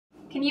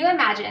Can you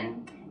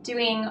imagine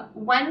doing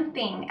one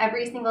thing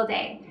every single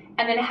day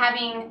and then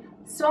having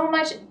so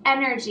much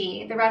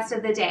energy the rest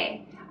of the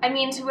day? I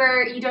mean, to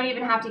where you don't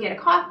even have to get a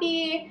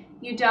coffee,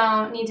 you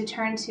don't need to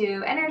turn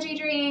to energy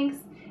drinks,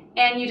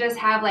 and you just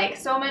have like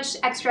so much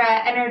extra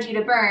energy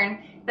to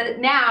burn that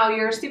now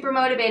you're super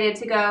motivated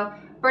to go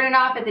burn it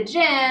off at the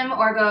gym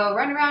or go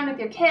run around with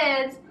your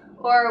kids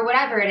or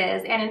whatever it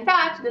is. And in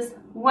fact, this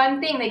one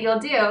thing that you'll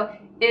do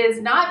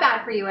is not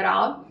bad for you at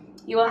all.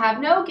 You will have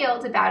no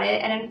guilt about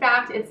it, and in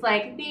fact, it's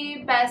like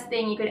the best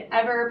thing you could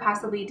ever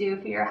possibly do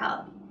for your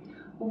health.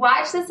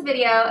 Watch this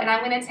video and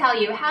I'm going to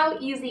tell you how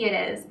easy it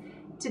is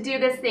to do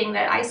this thing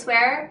that I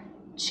swear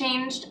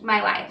changed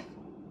my life.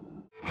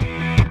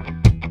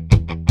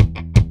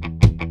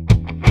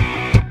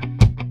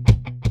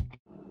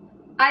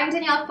 I'm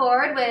Danielle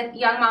Ford with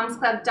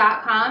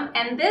YoungMomsClub.com,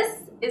 and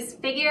this is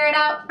Figure It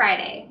Out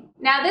Friday.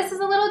 Now this is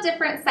a little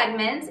different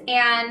segment,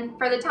 and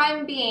for the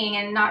time being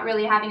and not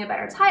really having a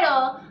better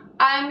title,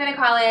 I'm going to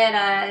call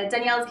it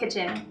Danielle's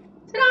Kitchen.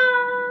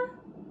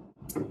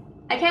 Ta-da!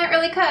 I can't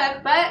really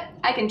cook, but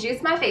I can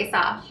juice my face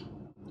off.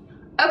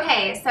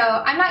 Okay, so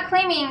I'm not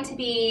claiming to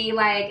be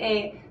like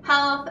a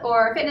health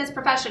or fitness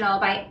professional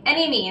by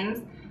any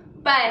means,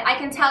 but I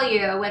can tell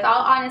you with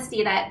all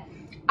honesty that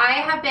I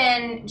have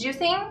been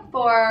juicing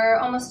for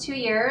almost 2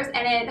 years,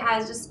 and it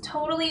has just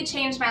totally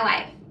changed my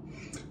life.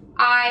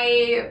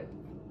 I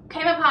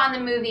came upon the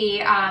movie,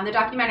 the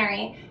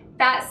documentary,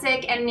 Fat,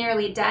 Sick, and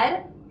Nearly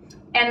Dead,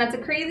 and that's a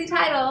crazy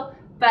title,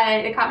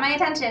 but it caught my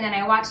attention and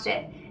I watched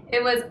it.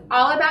 It was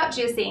all about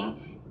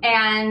juicing,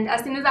 and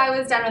as soon as I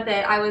was done with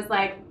it, I was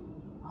like,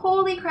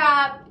 holy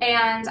crap,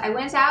 and I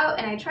went out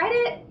and I tried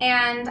it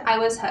and I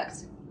was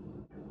hooked.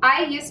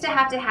 I used to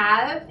have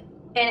an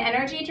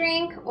energy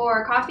drink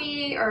or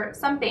coffee or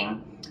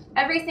something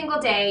every single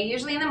day,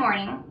 usually in the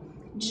morning,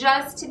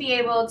 just to be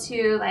able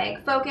to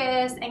like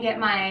focus and get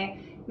my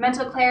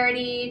mental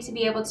clarity, to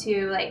be able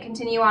to like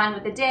continue on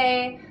with the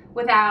day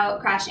without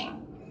crashing.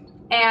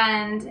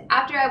 And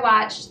after I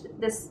watched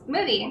this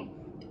movie,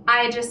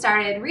 I just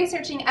started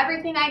researching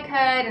everything I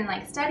could and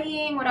like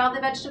studying what all the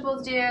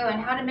vegetables do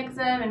and how to mix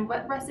them and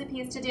what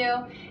recipes to do,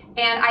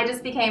 and I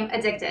just became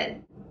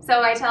addicted.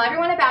 So I tell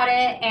everyone about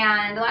it,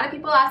 and a lot of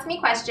people ask me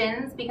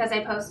questions because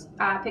I post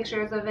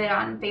pictures of it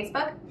on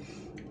Facebook,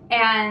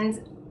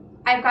 and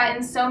I've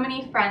gotten so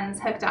many friends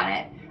hooked on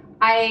it.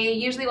 I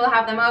usually will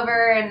have them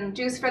over and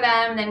juice for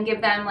them, then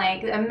give them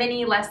like a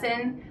mini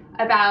lesson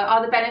about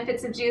all the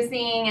benefits of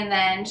juicing and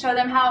then show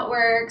them how it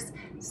works.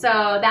 So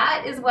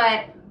that is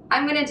what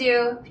I'm going to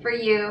do for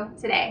you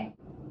today.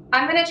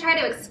 I'm going to try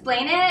to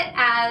explain it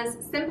as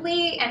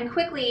simply and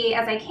quickly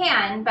as I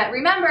can, but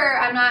remember,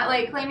 I'm not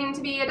like claiming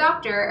to be a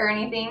doctor or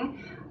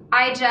anything.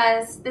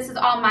 This is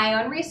all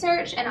my own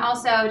research and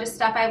also just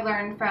stuff I've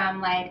learned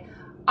from like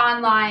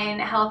online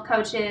health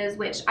coaches,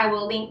 which I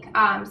will link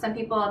some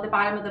people at the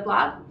bottom of the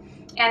blog,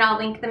 and I'll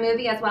link the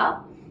movie as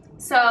well.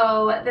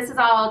 So this is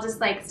all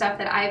just like stuff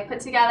that I've put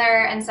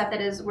together and stuff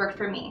that has worked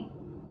for me.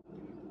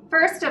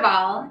 First of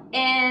all,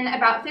 in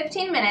about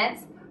 15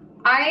 minutes,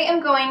 I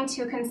am going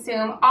to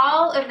consume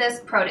all of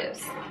this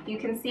produce. You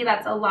can see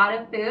that's a lot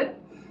of food.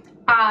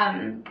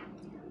 I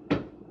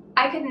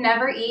could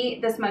never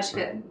eat this much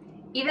food.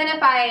 Even if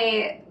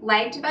I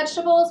liked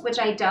vegetables, which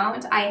I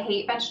don't, I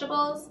hate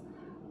vegetables.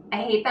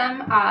 I hate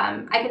them.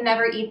 I could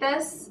never eat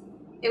this.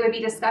 It would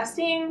be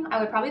disgusting. I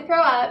would probably throw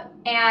up,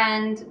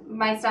 and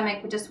my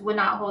stomach would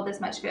not hold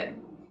this much food.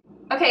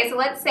 Okay, so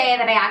let's say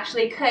that I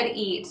actually could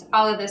eat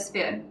all of this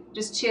food,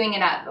 just chewing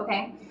it up,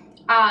 okay?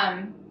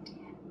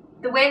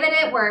 The way that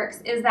it works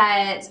is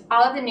that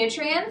all of the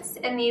nutrients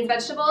in these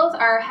vegetables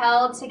are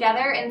held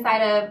together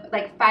inside of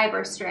like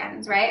fiber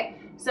strands, right?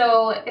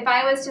 So if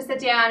I was to sit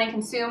down and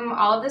consume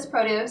all of this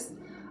produce,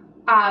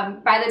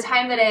 by the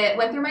time that it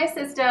went through my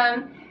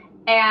system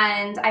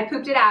and I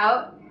pooped it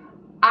out,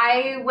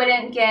 I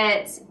wouldn't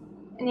get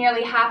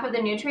nearly half of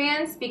the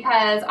nutrients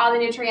because all the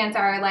nutrients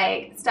are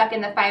like stuck in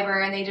the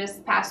fiber and they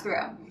just pass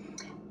through.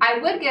 I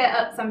would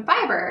get some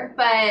fiber,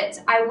 but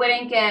I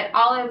wouldn't get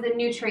all of the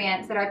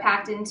nutrients that are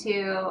packed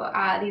into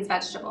these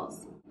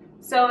vegetables.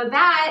 So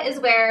that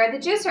is where the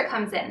juicer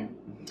comes in.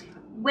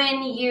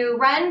 When you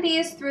run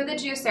these through the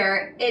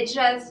juicer, it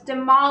just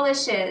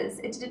demolishes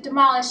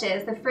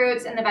the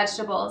fruits and the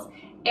vegetables,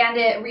 and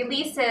it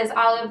releases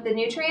all of the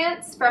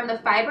nutrients from the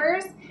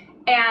fibers,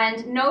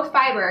 and no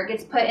fiber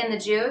gets put in the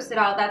juice at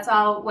all. That's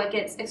all what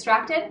gets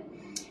extracted.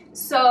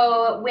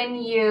 So when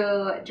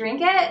you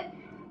drink it,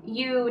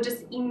 you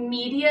just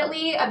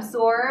immediately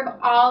absorb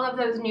all of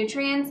those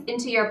nutrients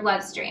into your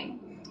bloodstream.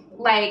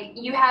 Like,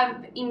 you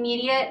have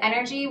immediate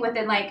energy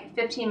within like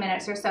 15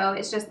 minutes or so.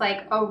 It's just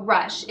like a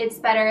rush. It's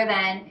better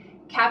than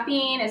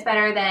caffeine. It's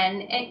better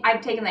than,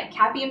 I've taken like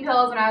caffeine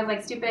pills when I was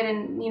like stupid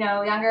and,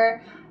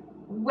 younger.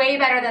 Way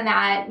better than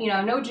that,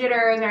 no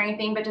jitters or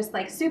anything, but just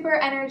like super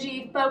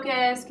energy,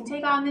 focus, can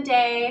take on the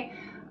day.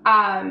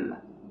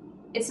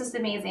 It's just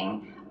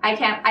amazing. I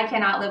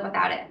cannot live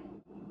without it.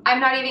 I'm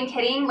not even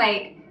kidding.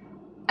 Like,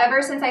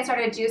 ever since I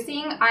started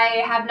juicing,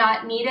 I have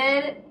not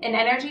needed an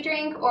energy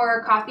drink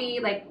or coffee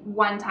like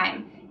one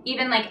time.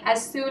 Even like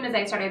as soon as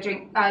I started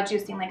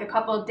juicing, like a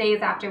couple of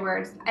days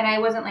afterwards, and I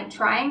wasn't like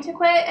trying to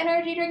quit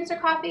energy drinks or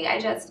coffee.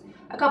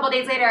 A couple of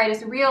days later, I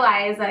just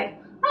realized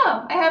like,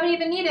 oh, I haven't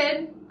even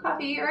needed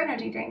coffee or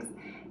energy drinks.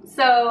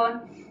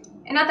 So,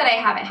 and not that I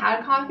haven't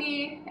had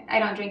coffee, I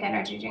don't drink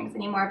energy drinks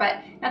anymore, but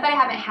not that I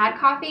haven't had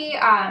coffee.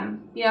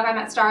 You know, if I'm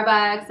at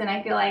Starbucks and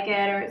I feel like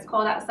it, or it's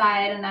cold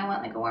outside and I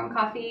want like a warm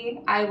coffee,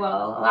 I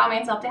will allow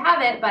myself to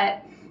have it,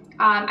 but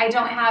I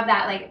don't have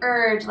that like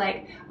urge,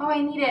 like, oh,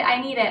 I need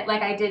it,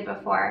 like I did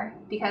before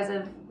because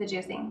of the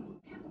juicing.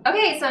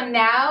 Okay, so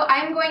now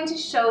I'm going to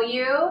show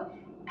you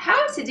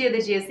how to do the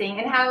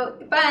juicing and how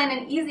fun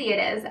and easy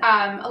it is.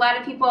 A lot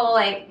of people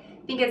like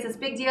think it's this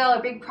big deal, a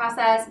big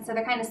process, and so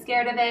they're kind of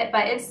scared of it,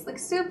 but it's like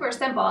super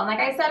simple. And like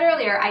I said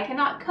earlier, I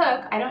cannot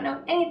cook. I don't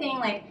know anything.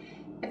 Like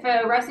if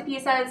a recipe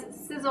says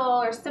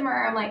sizzle or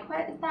simmer, I'm like,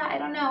 what is that? I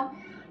don't know.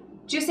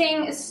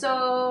 Juicing is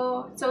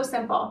so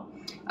simple.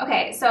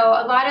 Okay, so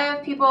a lot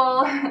of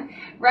people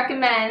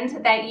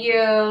recommend that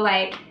you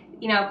like,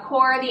 you know,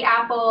 core the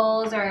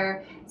apples,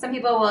 or some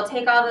people will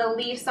take all the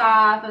leaves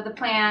off of the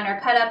plant or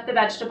cut up the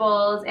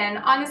vegetables, and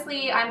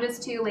honestly, I'm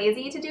just too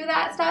lazy to do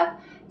that stuff.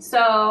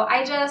 So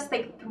I just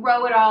like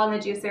throw it all in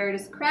the juicer,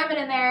 just cram it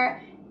in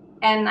there,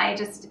 and I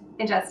just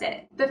ingest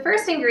it. The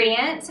first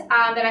ingredient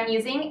that I'm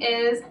using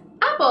is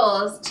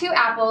apples, 2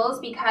 apples,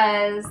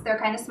 because they're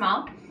kind of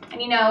small.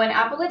 And you know, an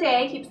apple a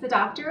day keeps the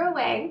doctor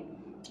away.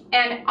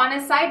 And on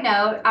a side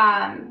note,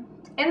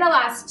 in the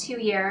last 2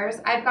 years,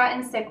 I've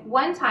gotten sick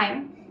one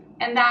time,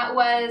 and that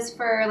was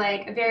for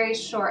like a very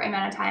short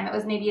amount of time. It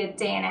was maybe a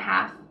day and a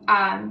half.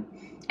 I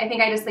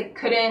think I just like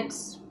couldn't,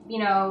 you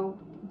know,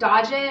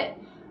 dodge it.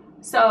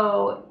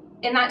 So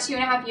in that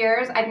 2.5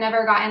 years, I've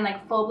never gotten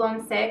like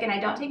full-blown sick, and I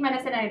don't take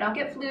medicine and I don't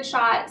get flu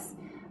shots.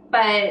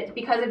 But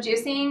because of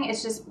juicing,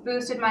 it's just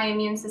boosted my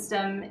immune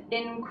system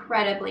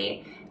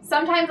incredibly.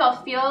 Sometimes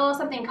I'll feel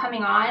something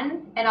coming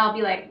on and I'll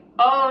be like,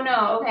 oh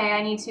no, okay,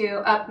 I need to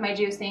up my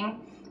juicing,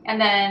 and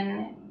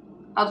then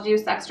I'll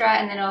juice extra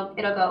and then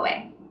it'll go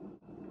away.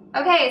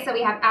 Okay, so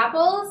we have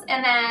apples,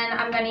 and then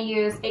I'm going to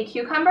use a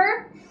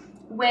cucumber,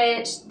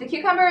 which the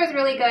cucumber is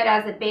really good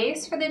as a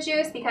base for the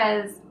juice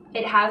because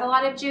it has a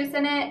lot of juice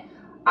in it.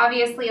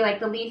 Obviously, like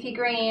the leafy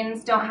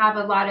greens don't have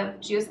a lot of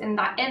juice in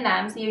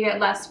them, so you get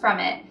less from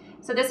it.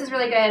 So this is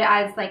really good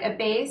as like a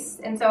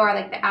base, and so are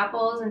like the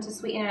apples, and to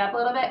sweeten it up a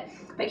little bit.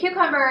 But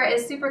cucumber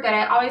is super good.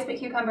 I always put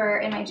cucumber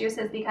in my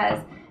juices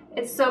because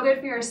it's so good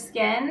for your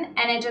skin,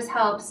 and it just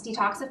helps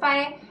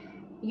detoxify.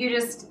 I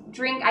just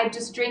drink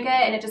it,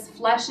 and it just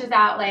flushes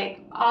out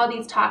like all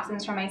these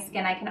toxins from my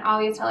skin. I can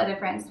always tell a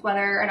difference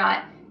whether or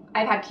not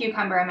I've had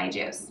cucumber in my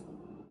juice.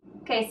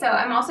 Okay, so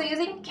I'm also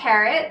using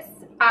carrots.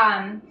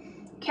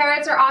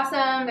 Carrots are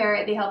awesome.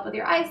 They help with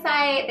your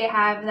eyesight. They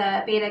have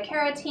the beta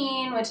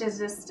carotene, which is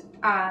just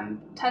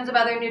tons of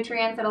other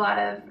nutrients that a lot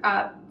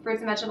of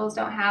fruits and vegetables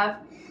don't have.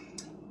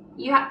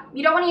 You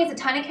don't want to use a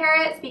ton of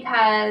carrots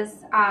because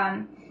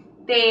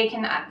they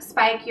can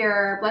spike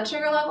your blood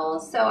sugar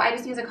levels. So I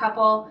just use a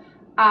couple,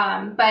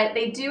 but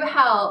they do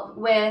help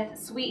with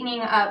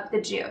sweetening up the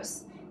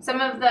juice.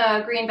 Some of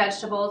the green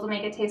vegetables will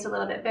make it taste a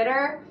little bit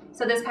bitter,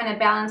 so this kind of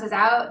balances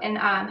out and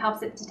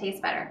helps it to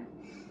taste better.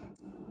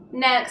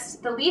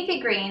 Next, the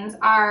leafy greens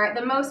are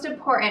the most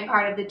important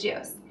part of the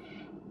juice.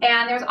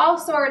 And there's all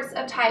sorts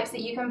of types that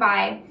you can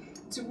buy.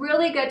 It's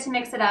really good to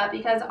mix it up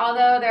because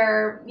although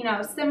they're, you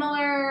know,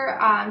 similar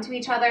to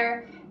each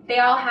other, they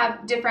all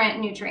have different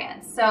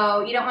nutrients.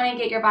 So you don't want to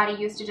get your body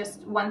used to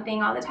just one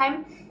thing all the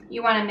time.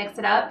 You want to mix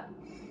it up.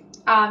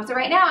 So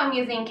right now I'm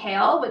using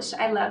kale, which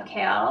I love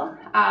kale.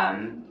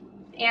 And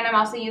I'm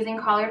also using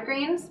collard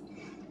greens.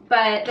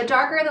 But the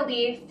darker the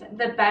leaf,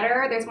 the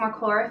better. There's more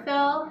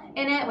chlorophyll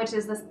in it, which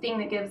is this thing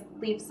that gives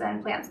leaves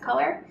and plants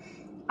color.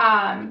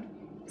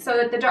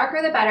 So the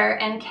darker the better,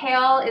 and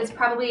kale is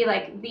probably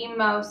like the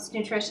most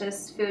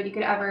nutritious food you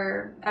could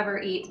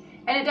ever eat.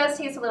 And it does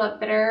taste a little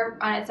bitter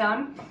on its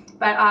own,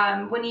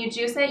 but when you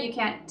juice it, you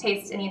can't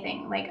taste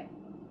anything. Like,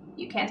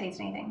 you can't taste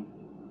anything.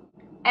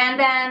 And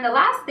then the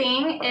last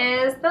thing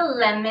is the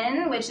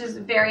lemon, which is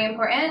very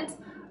important.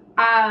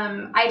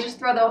 I just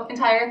throw the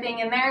entire thing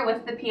in there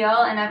with the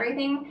peel and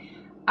everything.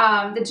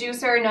 The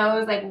juicer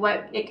knows like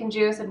what it can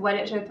juice and what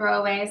it should throw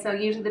away, so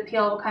usually the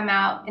peel will come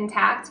out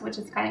intact, which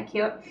is kind of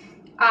cute.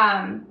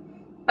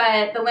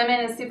 But the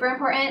lemon is super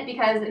important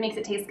because it makes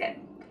it taste good.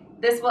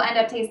 This will end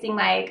up tasting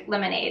like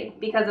lemonade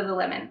because of the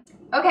lemon.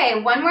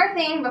 Okay, one more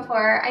thing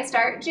before I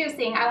start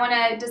juicing. I want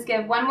to just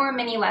give one more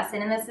mini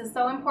lesson, and this is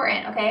so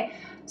important, okay?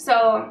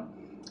 So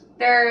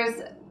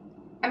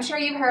I'm sure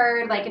you've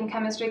heard like in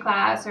chemistry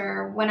class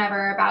or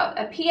whenever about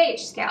a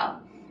pH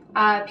scale.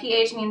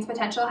 pH means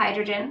potential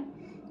hydrogen,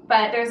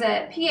 but there's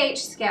a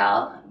pH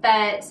scale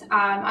that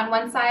on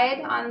the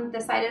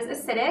side is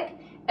acidic,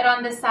 and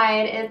on this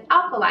side is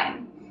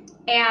alkaline.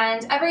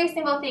 And every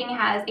single thing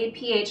has a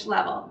pH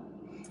level.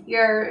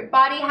 Your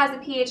body has a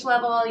pH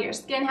level, your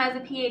skin has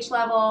a pH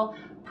level,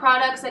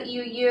 products that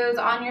you use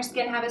on your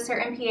skin have a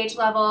certain pH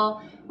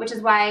level. which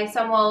is why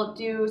some will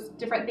do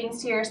different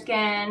things to your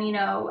skin, you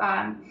know,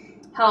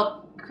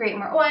 help create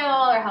more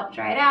oil or help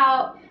dry it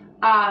out.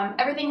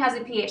 Everything has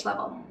a pH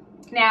level.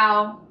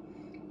 Now,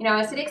 you know,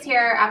 acidic's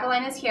here,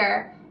 alkaline is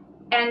here,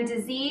 and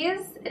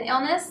disease and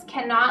illness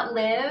cannot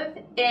live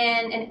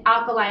in an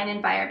alkaline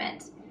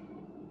environment.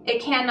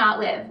 It cannot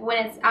live.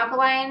 When it's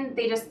alkaline,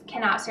 they just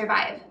cannot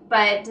survive.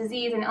 But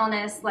disease and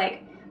illness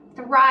like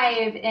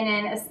thrive in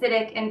an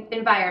acidic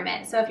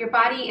environment. So if your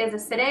body is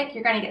acidic,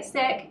 you're gonna get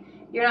sick,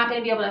 you're not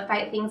gonna be able to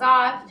fight things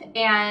off,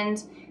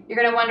 and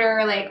you're gonna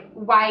wonder like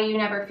why you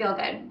never feel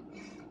good.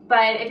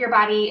 But if your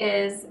body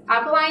is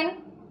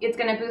alkaline, it's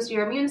gonna boost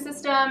your immune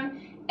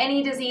system.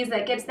 Any disease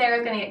that gets there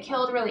is gonna get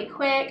killed really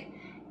quick,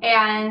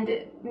 and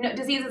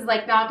disease is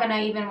like not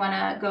gonna even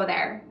wanna go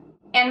there.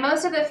 And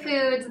most of the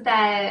foods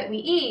that we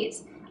eat,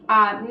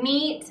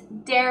 meat,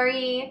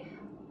 dairy,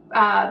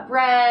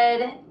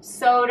 bread,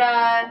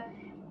 soda,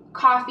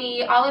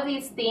 coffee, all of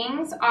these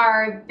things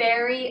are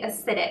very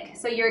acidic.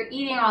 So you're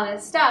eating all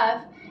this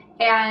stuff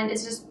and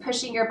it's just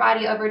pushing your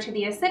body over to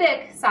the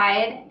acidic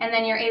side, and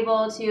then you're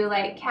able to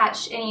like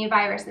catch any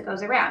virus that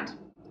goes around.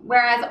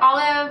 Whereas all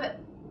of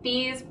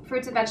these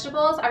fruits and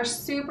vegetables are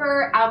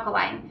super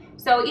alkaline.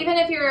 So even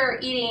if you're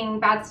eating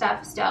bad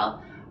stuff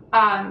still,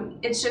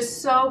 it's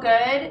just so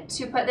good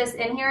to put this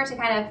in here to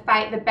kind of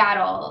fight the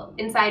battle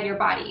inside your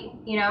body,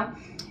 you know?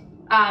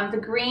 The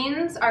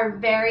greens are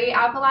very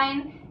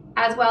alkaline,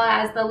 as well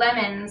as the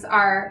lemons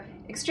are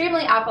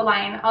extremely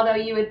alkaline, although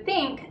you would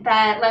think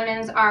that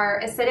lemons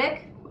are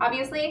acidic,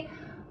 obviously,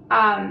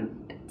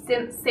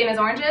 same as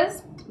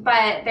oranges,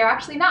 but they're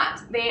actually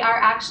not. They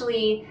are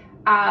actually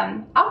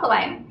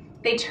alkaline.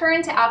 They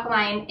turn to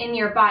alkaline in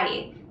your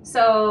body.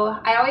 So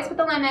I always put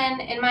the lemon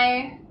in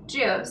my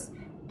juice,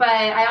 but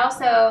I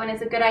also, and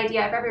it's a good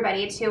idea for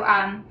everybody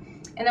to,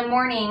 in the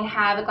morning,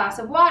 have a glass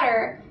of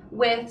water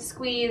with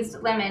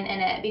squeezed lemon in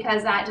it,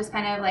 because that just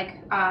kind of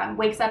like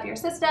wakes up your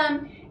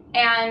system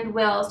and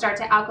will start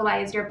to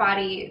alkalize your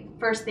body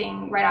first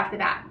thing right off the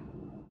bat.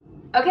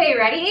 Okay,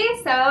 ready?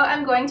 So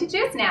I'm going to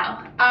juice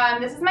now.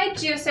 This is my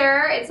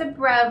juicer. It's a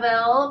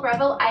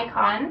Breville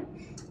Icon.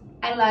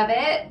 I love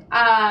it.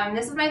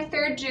 This is my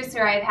third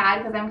juicer I've had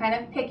because I'm kind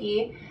of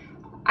picky.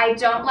 I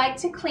don't like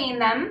to clean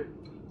them,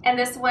 and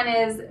this one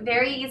is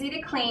very easy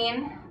to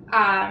clean.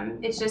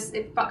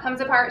 It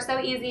comes apart so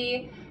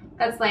easy.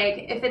 That's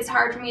like, if it's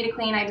hard for me to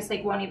clean, I just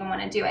like won't even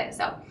want to do it.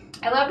 So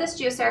I love this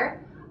juicer.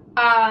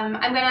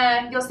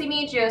 You'll see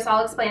me juice,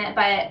 I'll explain it,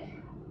 but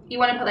you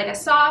want to put like a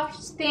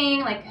soft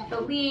thing, like the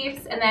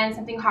leaves, and then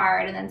something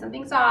hard, and then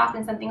something soft,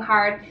 and something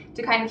hard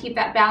to kind of keep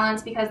that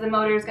balance, because the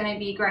motor is going to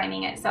be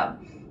grinding it. So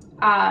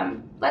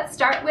let's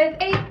start with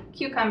a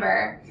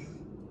cucumber.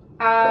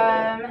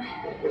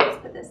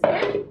 Let's put this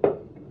in.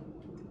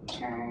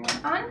 Turn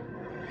on.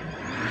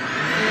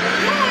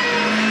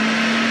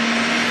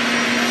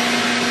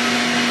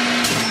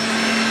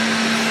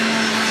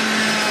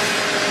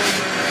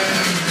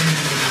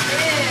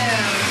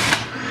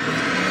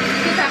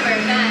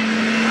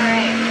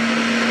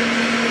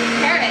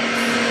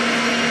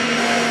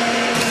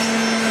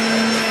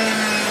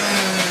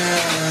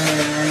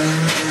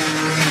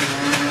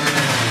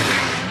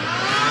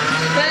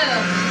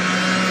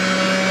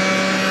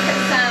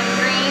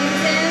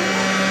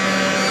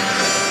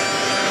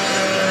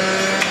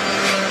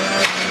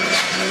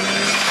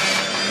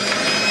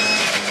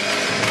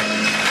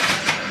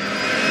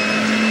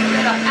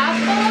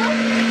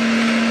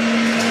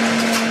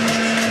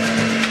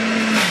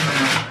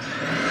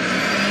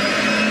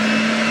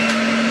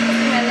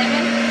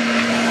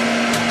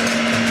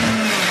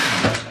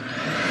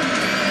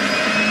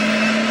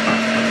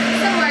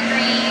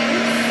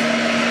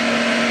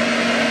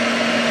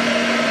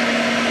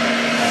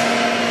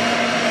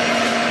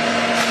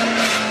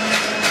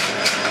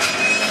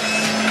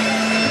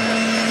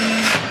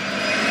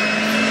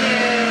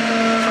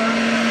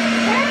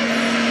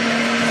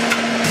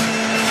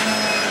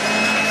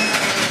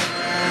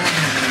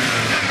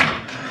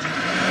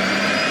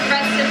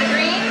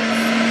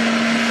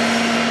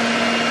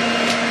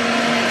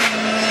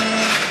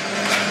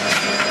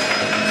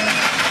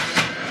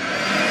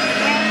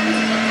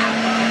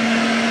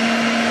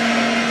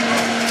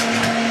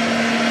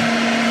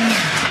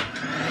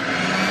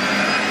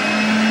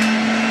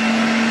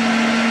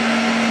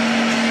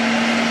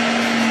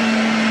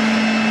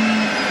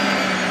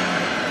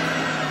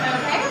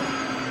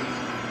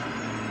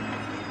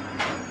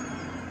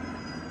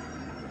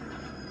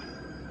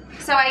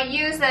 So I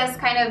use this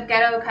kind of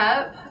ghetto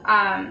cup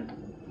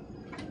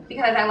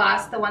because I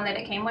lost the one that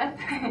it came with.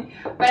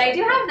 But I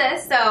do have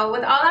this, so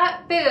with all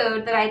that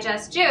food that I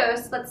just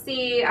juiced, let's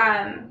see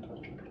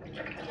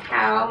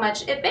how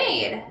much it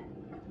made.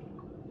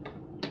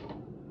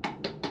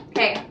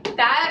 Okay,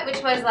 that,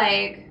 which was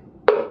like,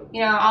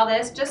 you know, all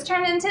this, just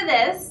turned into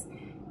this,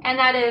 and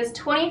that is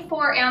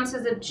 24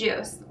 ounces of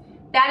juice.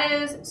 That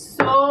is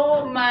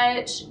so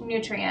much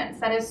nutrients.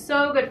 That is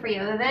so good for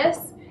you. This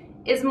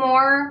is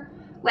more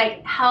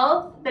like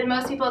health than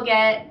most people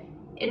get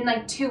in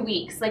like 2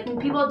 weeks. Like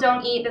people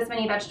don't eat this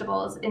many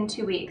vegetables in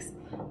 2 weeks.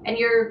 and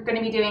you're going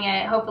to be doing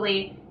it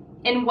hopefully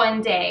in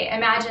one day.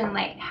 Imagine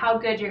like how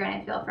good you're going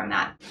to feel from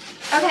that.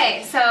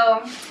 Okay,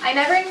 so I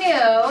never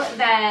knew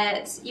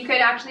that you could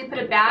actually put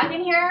a bag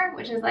in here,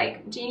 which is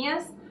like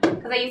genius,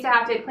 because I used to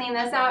have to clean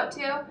this out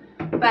too.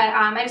 But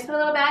I just put a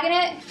little bag in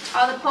it.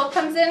 All the pulp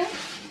comes in.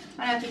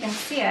 I don't know if you can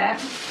see it.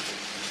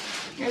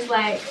 There's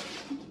like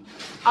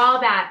all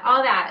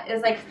that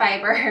is like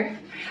fiber.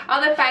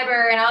 All the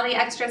fiber and all the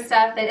extra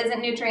stuff that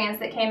isn't nutrients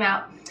that came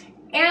out.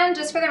 And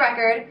just for the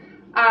record,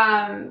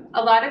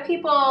 a lot of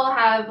people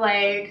have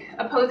like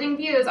opposing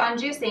views on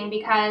juicing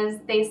because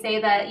they say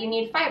that you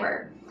need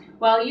fiber.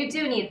 Well, you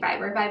do need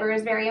fiber. Fiber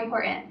is very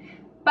important.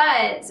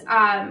 But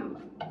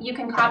you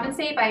can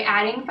compensate by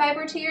adding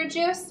fiber to your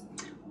juice.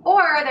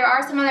 Or there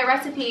are some other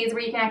recipes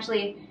where you can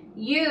actually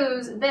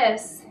use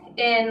this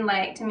in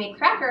like to make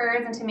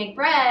crackers and to make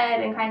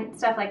bread and kind of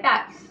stuff like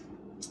that.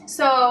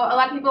 So a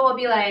lot of people will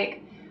be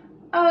like,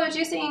 oh,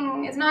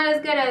 juicing is not as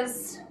good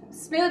as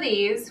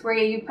smoothies where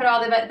you put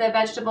all the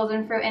vegetables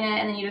and fruit in it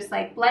and then you just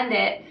like blend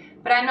it.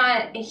 But I'm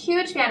not a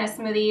huge fan of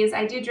smoothies.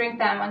 I do drink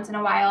them once in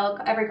a while,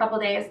 every couple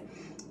days.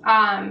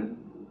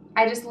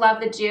 I just love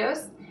the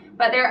juice.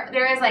 But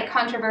there is like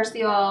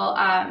controversial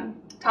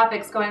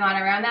topics going on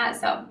around that,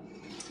 so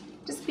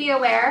just be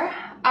aware.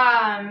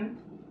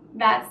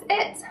 That's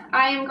it.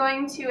 I am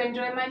going to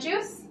enjoy my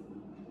juice.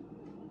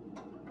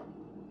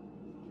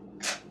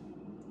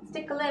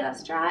 Stick a little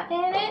straw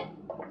in it.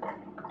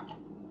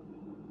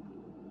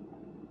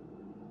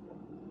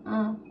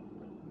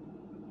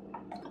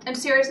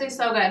 It's seriously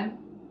so good. I'm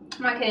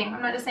not kidding.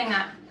 I'm not just saying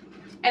that.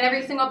 And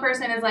every single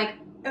person is like,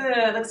 ugh,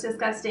 it looks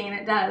disgusting, and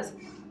it does.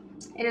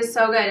 It is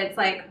so good. It's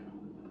like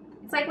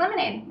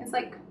lemonade. It's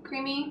like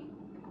creamy,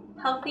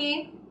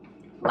 healthy,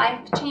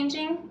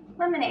 life-changing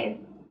lemonade.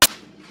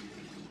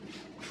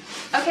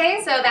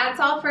 Okay, so that's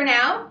all for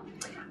now.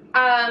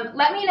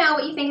 Let me know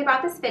what you think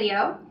about this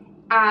video.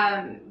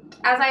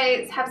 As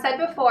I have said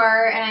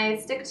before, and I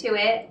stick to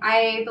it,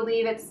 I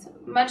believe it's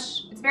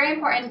very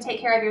important to take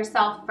care of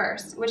yourself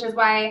first, which is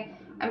why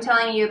I'm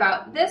telling you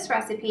about this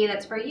recipe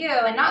that's for you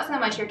and not so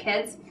much your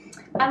kids.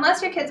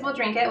 Unless your kids will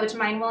drink it, which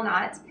mine will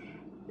not.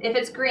 If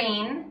it's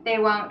green, they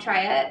won't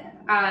try it.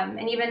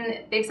 And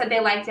even they've said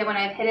they liked it when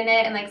I've hidden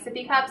it in like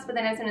sippy cups, but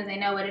then as soon as they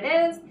know what it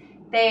is,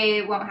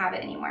 they won't have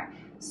it anymore.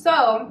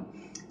 So,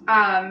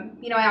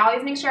 you know, I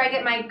always make sure I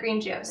get my green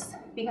juice,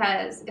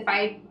 because if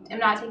I am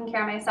not taking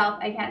care of myself,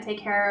 I can't take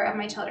care of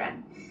my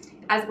children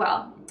as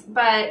well.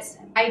 But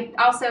I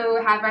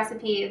also have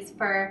recipes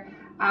for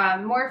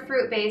more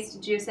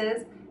fruit-based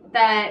juices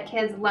that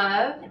kids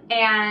love,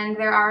 and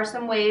there are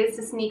some ways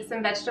to sneak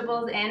some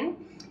vegetables in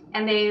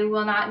and they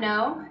will not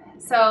know.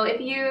 So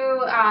if you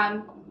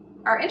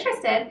are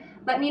interested,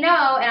 let me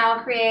know and I'll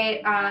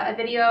create a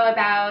video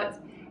about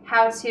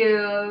how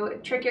to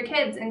trick your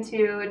kids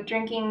into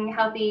drinking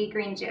healthy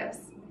green juice.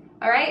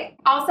 All right?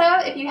 Also,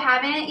 if you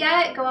haven't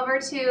yet, go over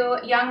to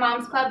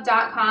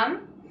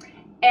youngmomsclub.com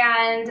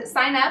and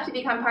sign up to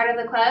become part of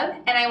the club,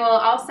 and I will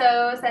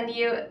also send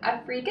you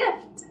a free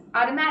gift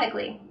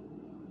automatically.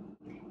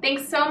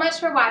 Thanks so much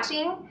for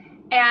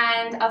watching,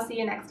 and I'll see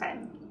you next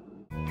time.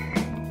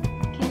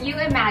 Can you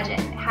imagine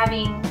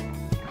having...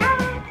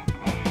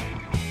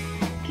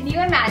 Can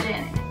you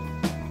imagine...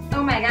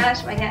 Oh my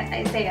gosh, why can't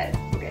I say it?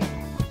 Okay,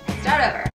 start over.